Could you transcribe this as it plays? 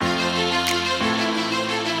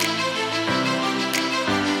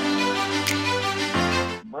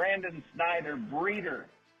Snider, breeder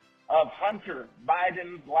of Hunter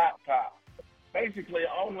Biden's laptop. Basically,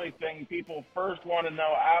 only thing people first want to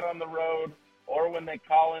know out on the road or when they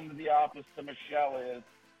call into the office to Michelle is,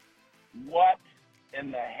 what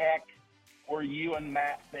in the heck were you and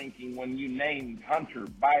Matt thinking when you named Hunter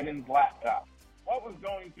Biden's laptop? What was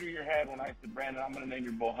going through your head when I said, Brandon, I'm going to name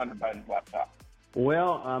your bull Hunter Biden's laptop?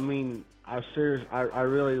 Well, I mean, I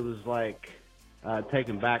really was like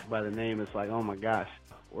taken back by the name. It's like, oh my gosh,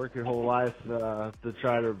 work your whole life to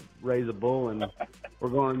try to raise a bull, and we're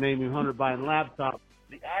going to name him Hunter Biden laptop.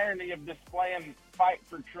 The irony of displaying Fight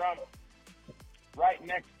for Trump right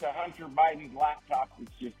next to Hunter Biden's laptop is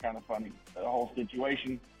just kind of funny. The whole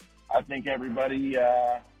situation. I think everybody.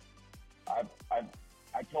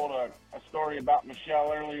 I told a story about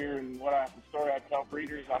Michelle earlier, and the story I tell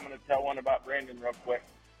breeders, I'm going to tell one about Brandon real quick.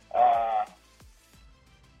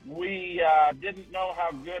 We didn't know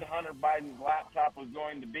how good Hunter Biden's laptop was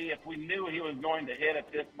going to be. If we knew he was going to hit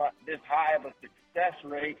at this high of a success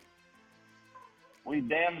rate, we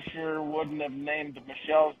damn sure wouldn't have named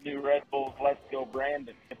Michelle's new Red Bulls Let's Go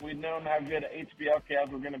Brandon. If we'd known how good HBL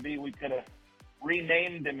calves were going to be, we could have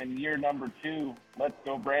renamed him in year number 2, Let's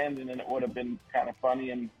Go Brandon, and it would have been kind of funny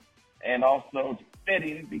and also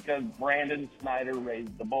fitting because Brandon Snider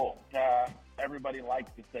raised the bull. Everybody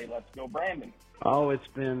likes to say, Let's Go Brandon. Oh, it's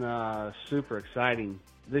been super exciting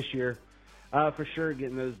this year. For sure,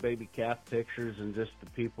 getting those baby calf pictures and just the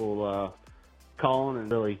people calling,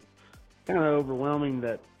 and really kind of overwhelming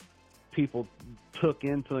that people took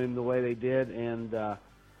into him the way they did. And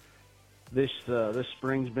this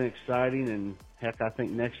spring's been exciting, and heck, I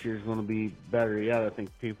think next year's going to be better yet. I think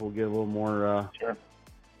people will get a little more,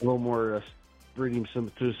 breeding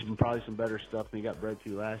probably some better stuff than he got bred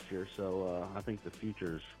to last year. So I think the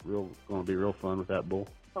future is going to be real fun with that bull.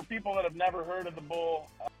 For people that have never heard of the bull,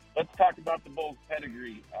 let's talk about the bull's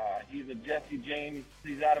pedigree. He's a Jesse James.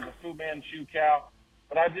 He's out of a Fu Manchu cow.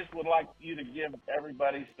 But I just would like you to give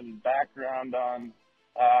everybody some background on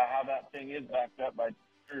how that thing is backed up by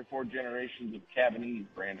 3 or 4 generations of Cabanese,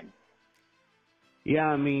 Brandon. Yeah,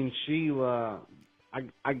 I mean,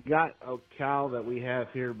 I got a cow that we have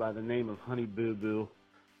here by the name of Honey Boo Boo.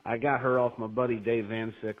 I got her off my buddy Dave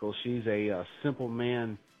Van Sickle. She's a Simple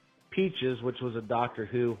Man Peaches, which was a Doctor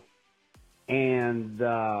Who. And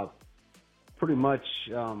pretty much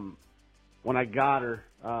when I got her,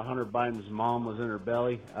 Hunter Biden's mom was in her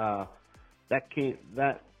belly. That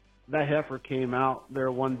heifer came out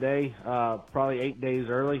there one day, probably 8 days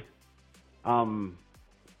early,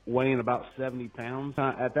 weighing about 70 pounds.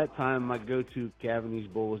 At that time, my go-to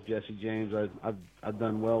Cabanese bull was Jesse James. I've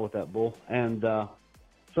done well with that bull. And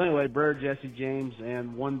so anyway, bred Jesse James,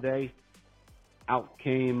 and one day out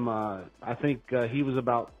came, I think he was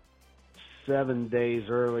about 7 days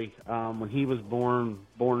early. When he was born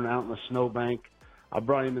out in the snowbank, I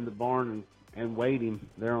brought him in the barn and weighed him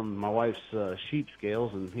there on my wife's sheep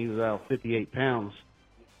scales, and he was out 58 pounds.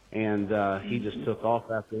 And he just took off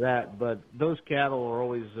after that. But those cattle are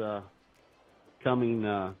always coming.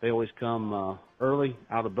 They always come early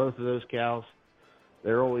out of both of those cows.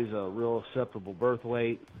 They're always a real acceptable birth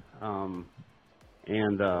weight. And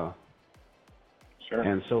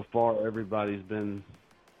so far, everybody's been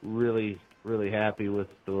really, really happy with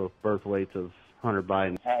the birth weights of Hunter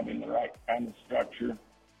Biden. Having the right kind of structure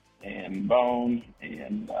and bone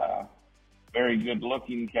and very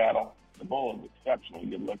good-looking cattle. The bull is exceptionally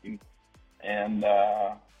good-looking. And,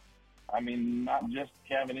 I mean, not just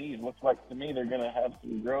Cabanese. Looks like to me they're going to have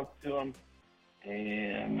some growth to them.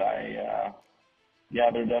 And I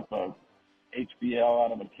gathered up a HBL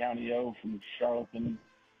out of a County O from Charlotte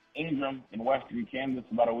Ingram in western Kansas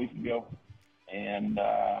about a week ago. And,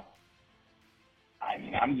 I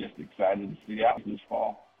mean, I'm just excited to see out this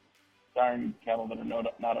fall. Siren cattle that are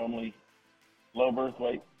not only low birth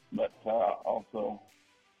weight, but also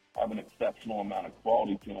have an exceptional amount of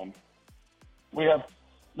quality to them. We have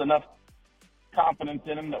enough confidence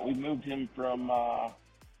in him that we moved him from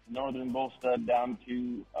Northern Bull Stud down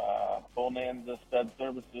to Bonanza Stud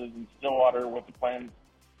Services in Stillwater, with the plans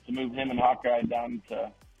to move him and Hawkeye down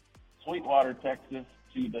to Sweetwater, Texas,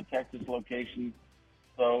 to the Texas location.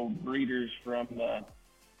 So breeders from the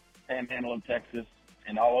Panhandle of Texas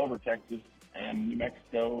and all over Texas and New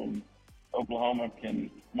Mexico and Oklahoma can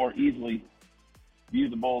more easily view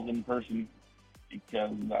the bulls in person,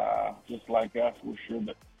 because just like us, we're sure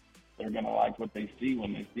that they're going to like what they see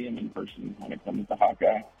when they see them in person when it comes to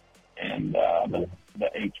Hawkeye and the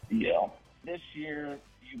HBL. This year,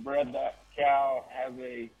 you bred that cow, has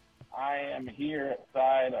a I Am Here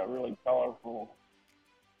side, a really colorful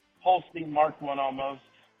Holstein Mark 1 almost,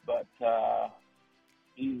 but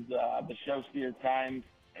he's the show steer kind,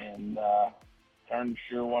 and darn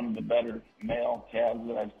sure one of the better male calves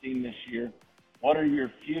that I've seen this year. What are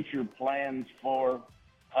your future plans for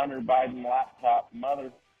Hunter Biden Laptop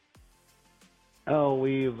Mother? Oh,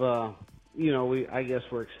 I guess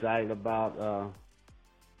we're excited about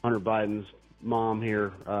Hunter Biden's mom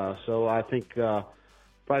here. So I think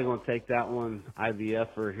probably going to take that one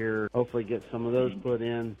IVF for here. Hopefully get some of those put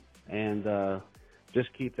in and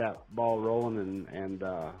just keep that ball rolling. And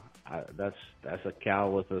that's a cow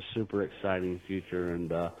with a super exciting future.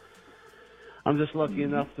 And I'm just lucky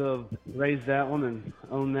enough to raise that one and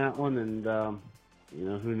own that one. And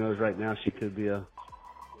who knows? Right now she could be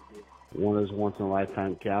one of those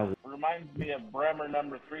once-in-a-lifetime cows. It reminds me of Bremer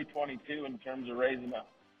number 322 in terms of raising a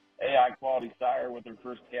AI quality sire with her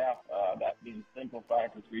first calf, that being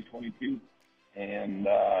Simplified for 322. And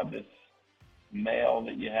this male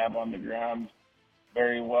that you have on the ground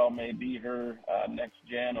very well may be her next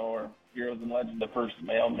gen or Heroes and Legends, the first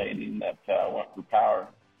male mating that went for power.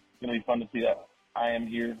 It's going to be fun to see that I am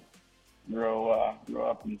here grow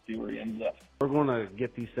up and see where he ends up. We're going to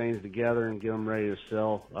get these things together and get them ready to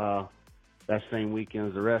sell that same weekend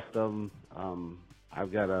as the rest of them.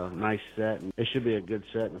 I've got a nice set, and it should be a good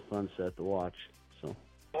set and a fun set to watch. So,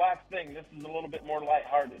 the last thing, this is a little bit more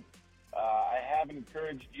lighthearted. I have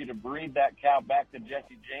encouraged you to breed that cow back to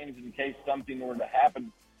Jesse James in case something were to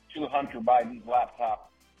happen to Hunter Biden's laptop.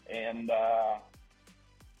 And I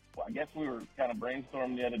guess we were kind of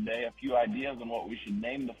brainstorming the other day a few ideas on what we should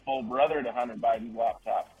name the full brother to Hunter Biden's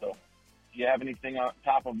laptop. So, do you have anything on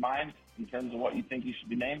top of mind in terms of what you think he should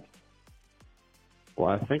be named? Well,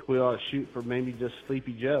 I think we ought to shoot for maybe just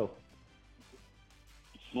Sleepy Joe.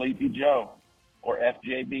 Sleepy Joe, or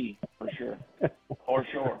FJB, for sure. For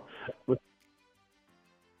sure. It's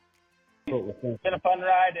been a fun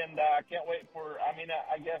ride, and I can't wait for,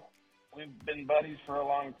 I guess we've been buddies for a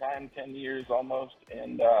long time, 10 years almost,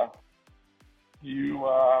 and you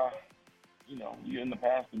in the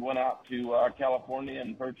past have went out to California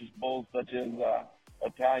and purchased bulls such as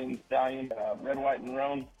Italian Stallion, Red, White, and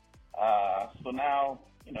Roan. So now,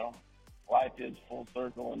 life is full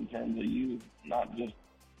circle in terms of you not just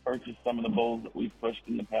purchased some of the bulls that we've pushed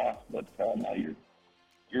in the past, but now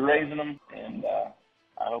you're raising them, and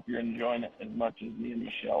I hope you're enjoying it as much as me and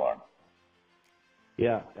Michelle are.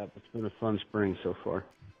 Yeah, it's been a fun spring so far.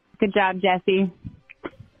 Good job, Jesse.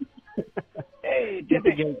 Hey, Get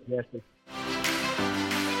the gate, Jesse.